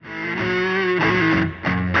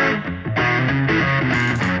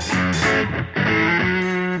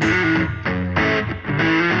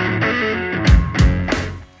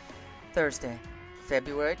Thursday,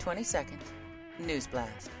 February 22nd, News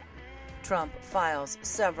Blast. Trump files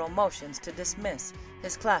several motions to dismiss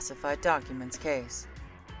his classified documents case.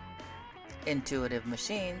 Intuitive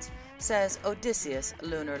Machines says Odysseus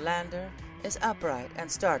lunar lander is upright and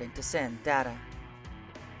starting to send data.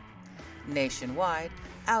 Nationwide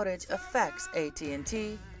outage affects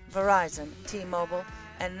AT&T, Verizon, T-Mobile,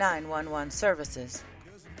 and 911 services.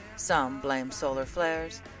 Some blame solar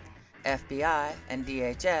flares. FBI and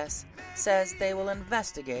DHS says they will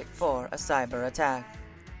investigate for a cyber attack.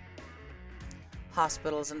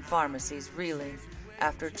 Hospitals and pharmacies reeling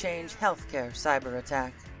after Change Healthcare cyber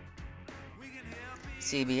attack.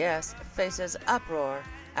 CBS faces uproar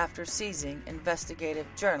after seizing investigative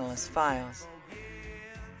journalist files.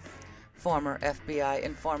 Former FBI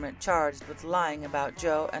informant charged with lying about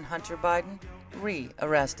Joe and Hunter Biden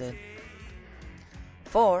re-arrested.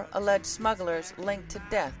 4 alleged smugglers linked to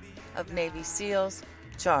death of Navy SEALs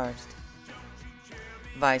charged.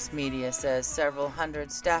 Vice Media says several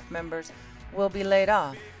hundred staff members will be laid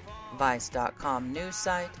off. Vice.com news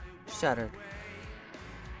site shuttered.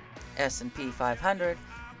 S&P 500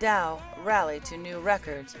 Dow rally to new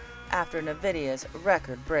records after NVIDIA's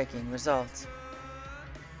record-breaking results.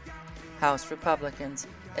 House Republicans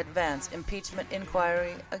advance impeachment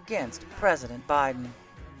inquiry against President Biden.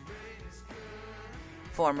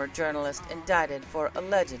 Former journalist indicted for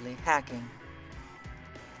allegedly hacking.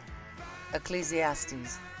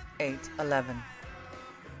 Ecclesiastes 8:11.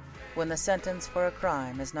 When the sentence for a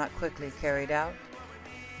crime is not quickly carried out,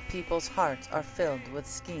 people's hearts are filled with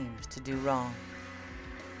schemes to do wrong.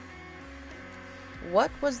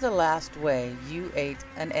 What was the last way you ate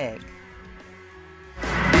an egg?